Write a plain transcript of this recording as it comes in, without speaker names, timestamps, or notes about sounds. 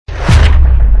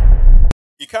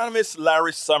Economist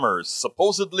Larry Summers,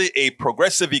 supposedly a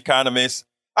progressive economist,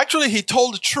 actually, he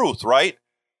told the truth, right?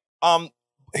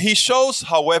 He shows,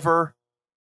 however,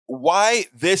 why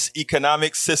this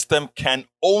economic system can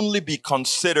only be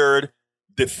considered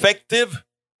defective,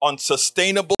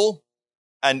 unsustainable,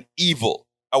 and evil.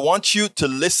 I want you to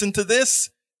listen to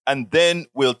this, and then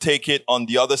we'll take it on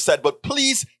the other side. But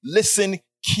please listen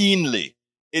keenly.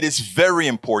 It is very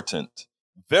important.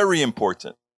 Very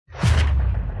important.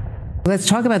 Let's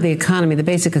talk about the economy, the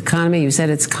basic economy. You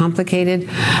said it's complicated.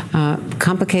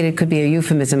 Complicated could be a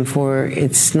euphemism for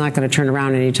it's not going to turn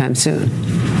around anytime soon.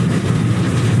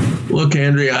 Look,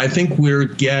 Andrea, I think we're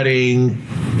getting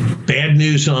bad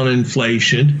news on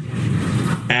inflation,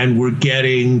 and we're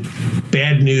getting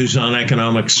bad news on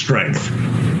economic strength.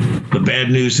 The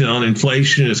bad news on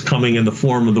inflation is coming in the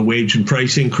form of the wage and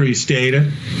price increase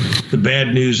data. The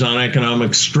bad news on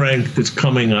economic strength is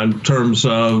coming on terms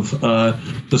of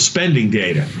the spending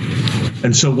data.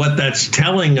 And so what that's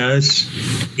telling us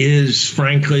is,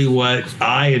 frankly, what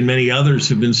I and many others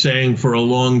have been saying for a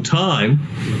long time,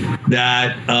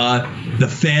 that the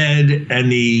Fed and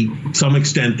to some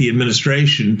extent the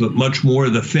administration, but much more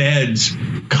the Fed's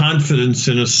confidence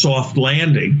in a soft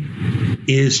landing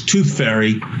is tooth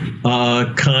fairy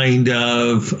kind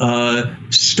of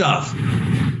stuff.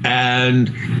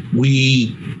 And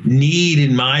we need,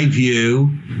 in my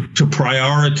view, to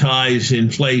prioritize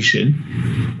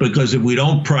inflation, because if we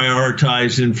don't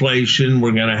prioritize inflation,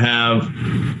 we're going to have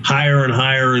higher and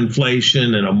higher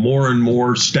inflation and a more and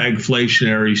more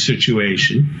stagflationary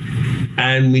situation.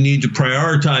 And we need to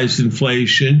prioritize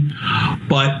inflation.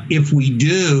 But if we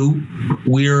do,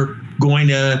 we're going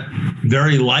to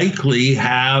very likely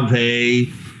have a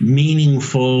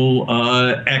meaningful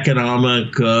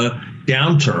economic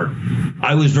downturn.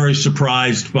 I was very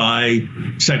surprised by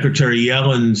Secretary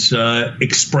Yellen's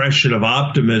expression of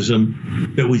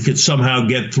optimism that we could somehow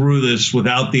get through this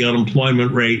without the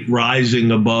unemployment rate rising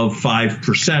above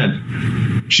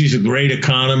 5%. She's a great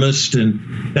economist,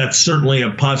 and that's certainly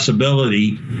a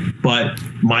possibility. But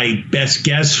my best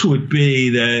guess would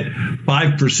be that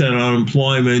 5%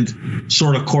 unemployment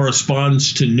sort of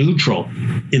corresponds to neutral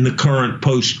in the current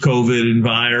post-COVID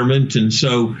environment. And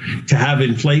so to have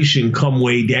inflation come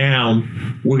way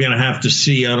down, we're going to have to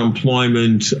see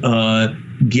unemployment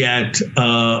get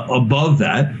above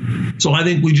that. So I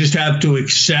think we just have to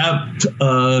accept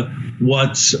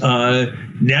what's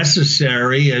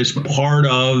necessary as part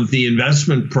of the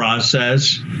investment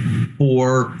process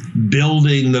for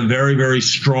building the very, very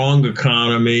strong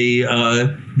economy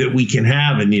that we can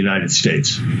have in the United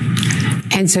States.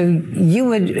 And so you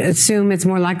would assume it's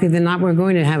more likely than not we're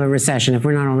going to have a recession if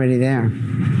we're not already there.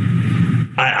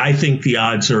 I think the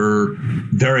odds are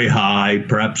very high,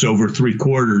 perhaps over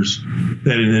 3/4,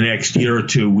 that in the next year or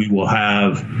two we will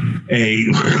have a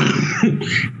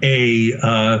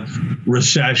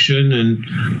recession. And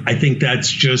I think that's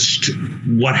just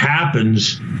what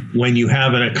happens when you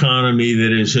have an economy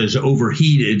that is as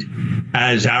overheated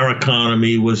as our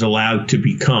economy was allowed to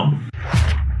become.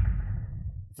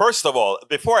 First of all,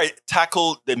 before I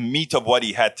tackle the meat of what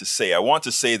he had to say, I want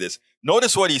to say this.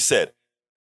 Notice what he said.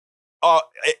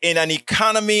 In an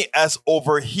economy as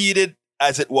overheated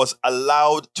as it was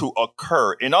allowed to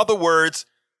occur. In other words,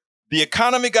 the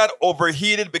economy got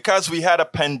overheated because we had a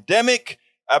pandemic,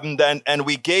 and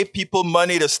we gave people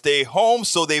money to stay home.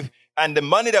 And the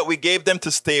money that we gave them to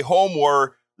stay home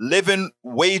were living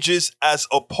wages as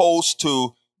opposed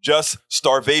to just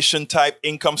starvation type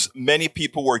incomes many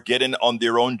people were getting on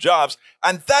their own jobs.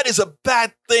 And that is a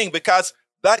bad thing, because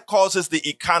that causes the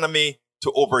economy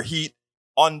to overheat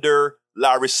under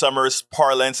Larry Summers'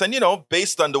 parlance. And,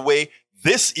 based on the way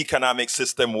this economic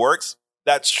system works,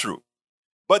 that's true.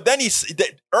 But then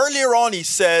earlier on, he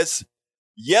says,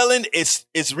 Yellen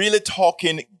is really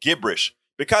talking gibberish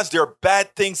because there are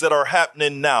bad things that are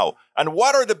happening now. And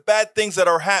what are the bad things that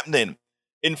are happening?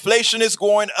 Inflation is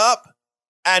going up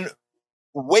and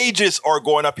wages are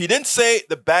going up. He didn't say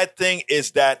the bad thing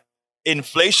is that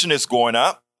inflation is going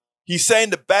up. He's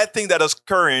saying the bad thing that is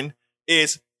occurring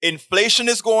is inflation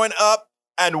is going up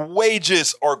and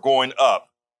wages are going up.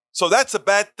 So that's a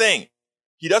bad thing.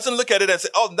 He doesn't look at it and say,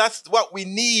 oh, that's what we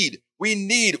need. We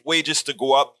need wages to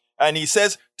go up. And he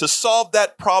says to solve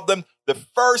that problem, the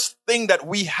first thing that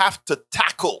we have to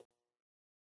tackle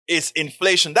is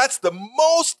inflation. That's the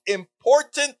most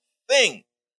important thing.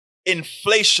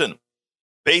 Inflation,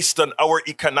 based on our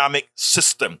economic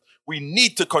system. We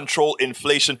need to control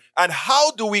inflation. And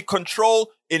how do we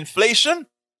control inflation?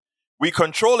 We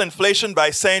control inflation by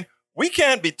saying we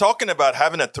can't be talking about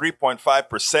having a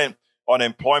 3.5%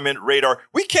 unemployment rate, or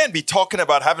we can't be talking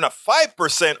about having a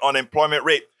 5% unemployment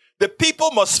rate, The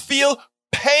people must feel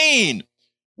pain.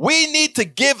 We need to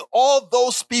give all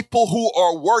those people who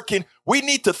are working, we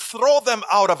need to throw them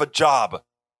out of a job.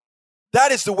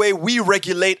 That is the way we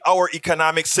regulate our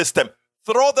economic system.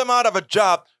 Throw them out of a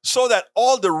job so that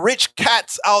all the rich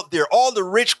cats out there, all the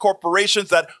rich corporations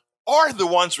that are the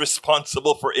ones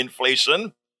responsible for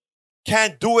inflation,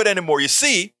 can't do it anymore. You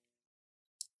see,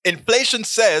 inflation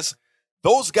says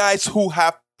those guys who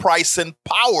have pricing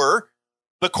power,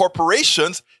 the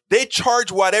corporations, they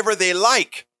charge whatever they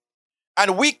like.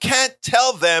 And we can't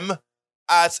tell them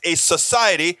as a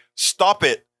society, stop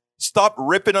it. Stop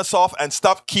ripping us off and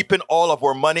stop keeping all of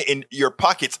our money in your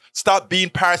pockets. Stop being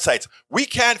parasites. We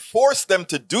can't force them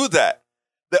to do that.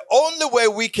 The only way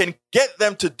we can get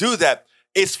them to do that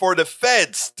is for the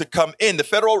feds to come in, the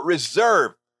Federal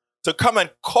Reserve, to come and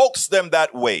coax them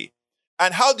that way.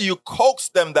 And how do you coax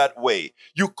them that way?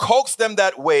 You coax them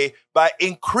that way by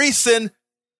increasing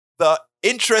the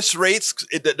interest rates,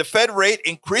 the Fed rate,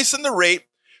 increasing the rate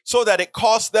so that it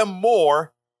costs them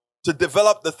more to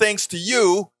develop the things to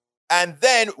you. And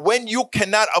then when you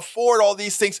cannot afford all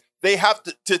these things, they have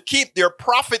to keep their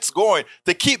profits going,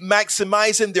 to keep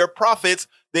maximizing their profits.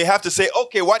 They have to say,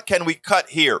 okay, what can we cut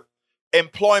here?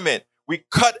 Employment. We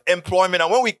cut employment.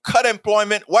 And when we cut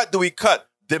employment, what do we cut?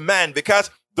 Demand. Because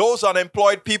those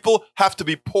unemployed people have to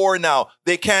be poor now.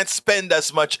 They can't spend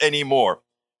as much anymore.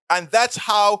 And that's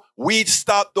how we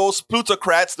stop those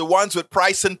plutocrats, the ones with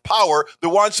price and power, the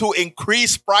ones who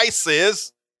increase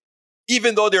prices,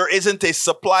 even though there isn't a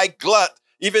supply glut,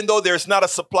 even though there's not a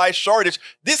supply shortage.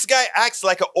 This guy acts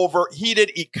like an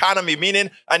overheated economy, meaning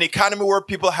an economy where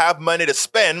people have money to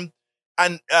spend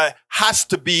and has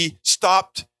to be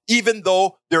stopped, even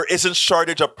though there isn't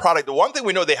shortage of product. The one thing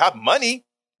we know, they have money.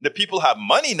 The people have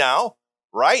money now,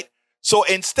 right? So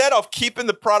instead of keeping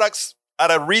the products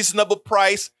at a reasonable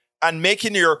price and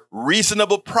making your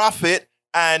reasonable profit,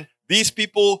 and these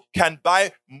people can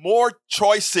buy more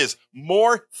choices,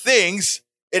 more things,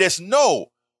 it is no.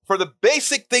 For the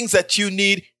basic things that you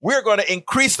need, we're going to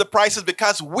increase the prices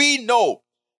because we know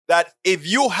that if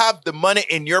you have the money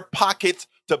in your pocket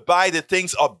to buy the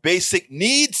things of basic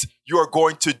needs, you're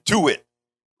going to do it,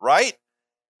 right?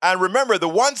 And remember, the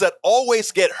ones that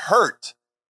always get hurt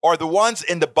are the ones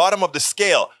in the bottom of the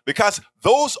scale, because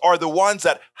those are the ones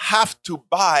that have to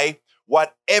buy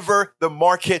whatever the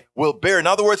market will bear. In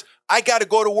other words, I got to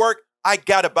go to work, I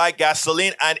got to buy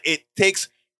gasoline, and it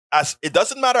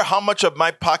doesn't matter how much of my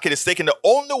pocket is taken. The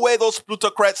only way those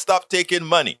plutocrats stop taking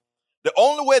money, the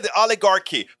only way the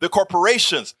oligarchy, the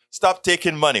corporations stop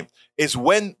taking money is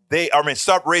when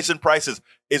stop raising prices,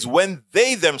 is when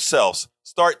they themselves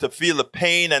start to feel the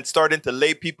pain and starting to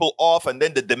lay people off, and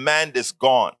then the demand is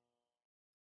gone.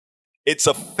 It's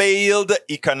a failed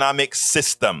economic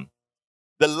system.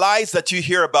 The lies that you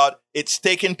hear about, it's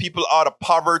taking people out of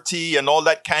poverty and all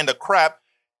that kind of crap,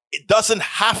 it doesn't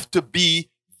have to be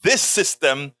this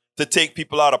system to take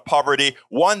people out of poverty.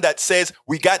 One that says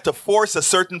we got to force a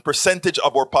certain percentage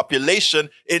of our population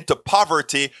into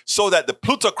poverty so that the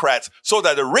plutocrats, so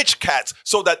that the rich cats,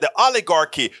 so that the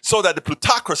oligarchy, so that the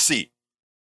plutocracy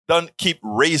don't keep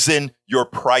raising your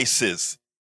prices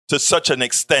to such an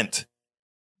extent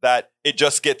that it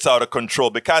just gets out of control.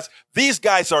 Because these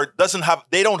guys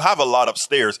they don't have a lot of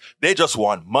stairs. They just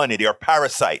want money. They are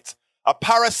parasites. A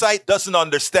parasite doesn't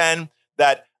understand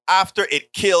that after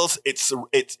it kills its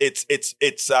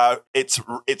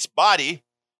body,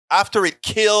 after it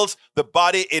kills the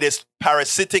body it is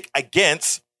parasitic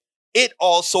against, it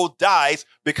also dies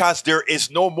because there is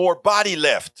no more body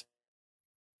left.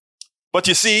 But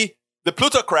you see, the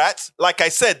plutocrats, like I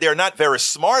said, they're not very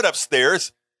smart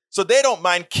upstairs, so they don't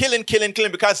mind killing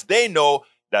because they know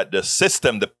that the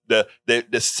system,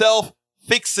 the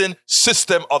self-fixing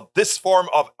system of this form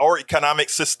of our economic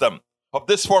system, of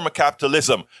this form of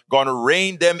capitalism, going to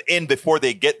rein them in before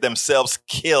they get themselves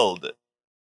killed.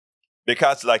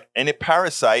 Because like any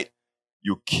parasite,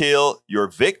 you kill your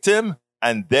victim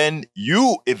and then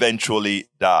you eventually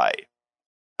die.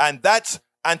 And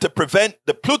to prevent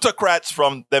the plutocrats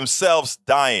from themselves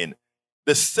dying,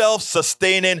 the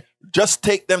self-sustaining, just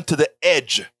take them to the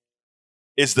edge,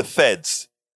 is the feds,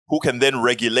 who can then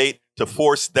regulate to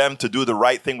force them to do the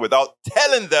right thing without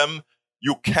telling them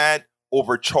you can't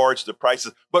overcharge the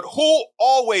prices. But who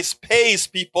always pays,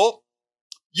 people?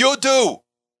 You do.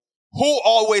 Who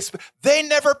always? They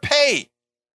never pay.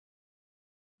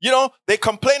 You know, they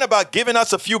complain about giving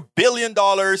us a few $1 billion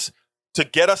to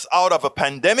get us out of a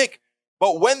pandemic,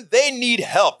 but when they need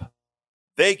help,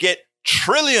 they get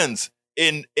trillions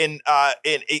in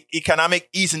economic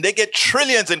easing. They get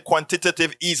trillions in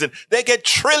quantitative easing. They get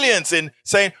trillions in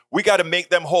saying we got to make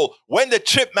them whole. When the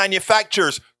chip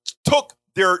manufacturers took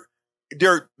their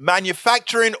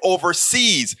manufacturing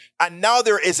overseas, and now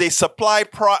there is a supply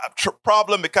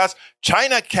problem because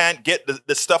China can't get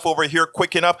the stuff over here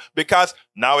quick enough because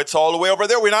now it's all the way over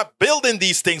there. We're not building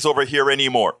these things over here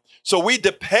anymore. So we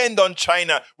depend on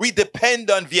China. We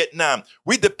depend on Vietnam.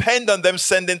 We depend on them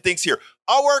sending things here.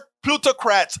 Our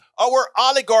plutocrats, our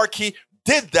oligarchy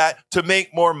did that to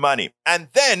make more money. And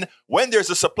then when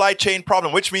there's a supply chain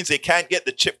problem, which means they can't get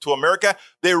the chip to America,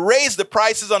 they raise the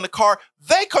prices on the car.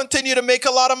 They continue to make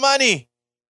a lot of money.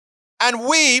 And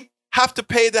we have to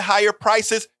pay the higher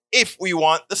prices if we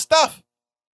want the stuff,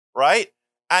 right?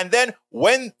 And then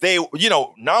when they,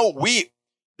 now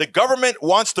the government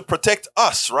wants to protect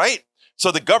us, right?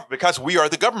 So because we are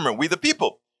the government, we the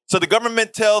people. So the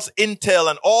government tells Intel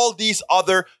and all these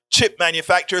other chip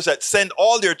manufacturers that send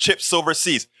all their chips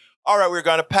overseas, all right, we're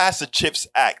going to pass the CHIPS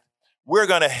Act. We're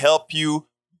going to help you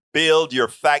build your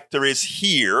factories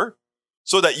here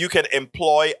so that you can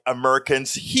employ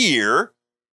Americans here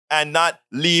and not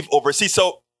leave overseas.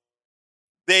 So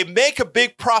they make a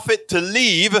big profit to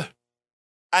leave,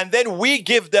 and then we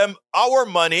give them our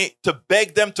money to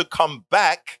beg them to come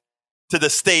back to the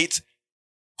States.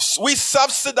 We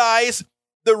subsidize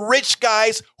the rich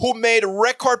guys who made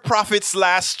record profits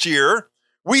last year.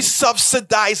 We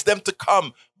subsidize them to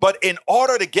come. But in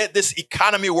order to get this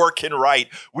economy working right,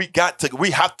 we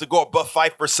have to go above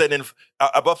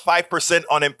 5%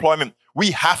 unemployment.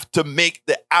 We have to make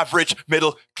the average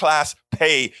middle class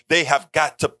pay. They have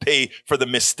got to pay for the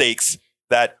mistakes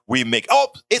that we make. Oh,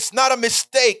 it's not a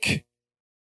mistake.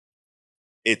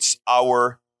 It's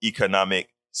our economic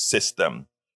system.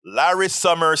 Larry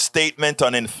Summers' statement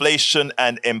on inflation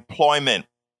and employment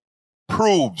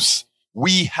proves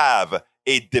we have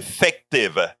a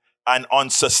defective, an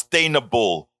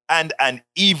unsustainable, and an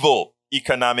evil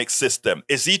economic system.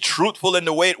 Is he truthful in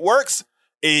the way it works?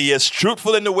 He is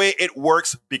truthful in the way it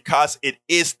works because it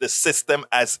is the system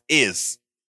as is.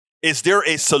 Is there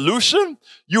a solution?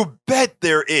 You bet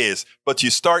there is. But you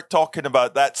start talking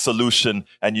about that solution,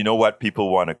 and you know what?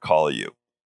 People want to call you.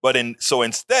 So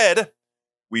instead,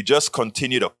 we just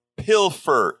continue to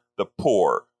pilfer the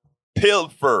poor,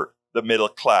 pilfer the middle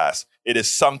class. It is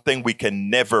something we can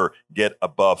never get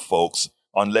above, folks,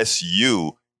 unless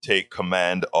you take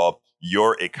command of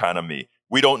your economy.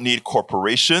 We don't need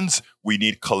corporations. We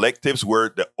need collectives where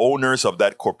the owners of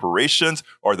that corporations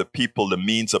are the people, the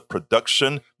means of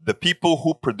production, the people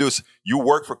who produce. You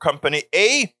work for company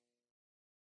A,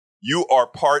 you are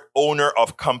part owner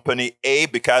of company A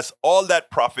because all that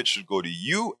profit should go to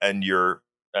you and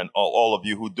all of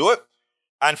you who do it.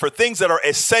 And for things that are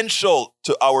essential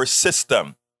to our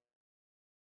system,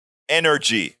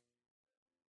 energy,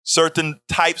 certain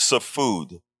types of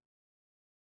food,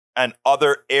 and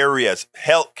other areas,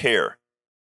 healthcare,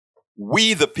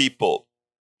 we the people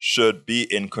should be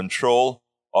in control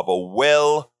of a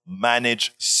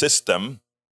well-managed system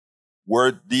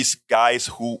where these guys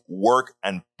who work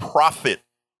and profit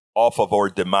off of our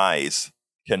demise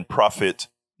can profit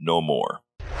no more.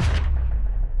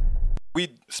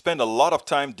 We spend a lot of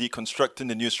time deconstructing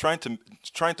the news, trying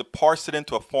to parse it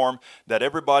into a form that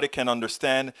everybody can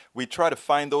understand. We try to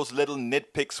find those little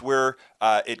nitpicks where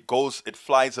it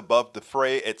flies above the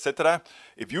fray, etc.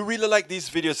 If you really like these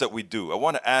videos that we do, I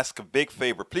want to ask a big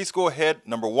favor. Please go ahead.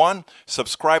 Number one,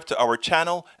 subscribe to our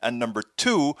channel. And number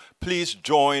two, please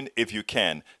join if you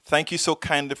can. Thank you so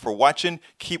kindly for watching.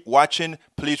 Keep watching.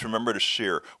 Please remember to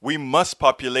share. We must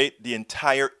populate the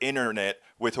entire internet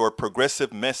with our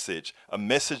progressive message, a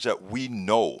message that we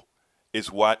know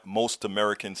is what most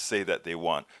Americans say that they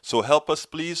want. So help us,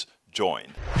 please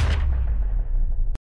join.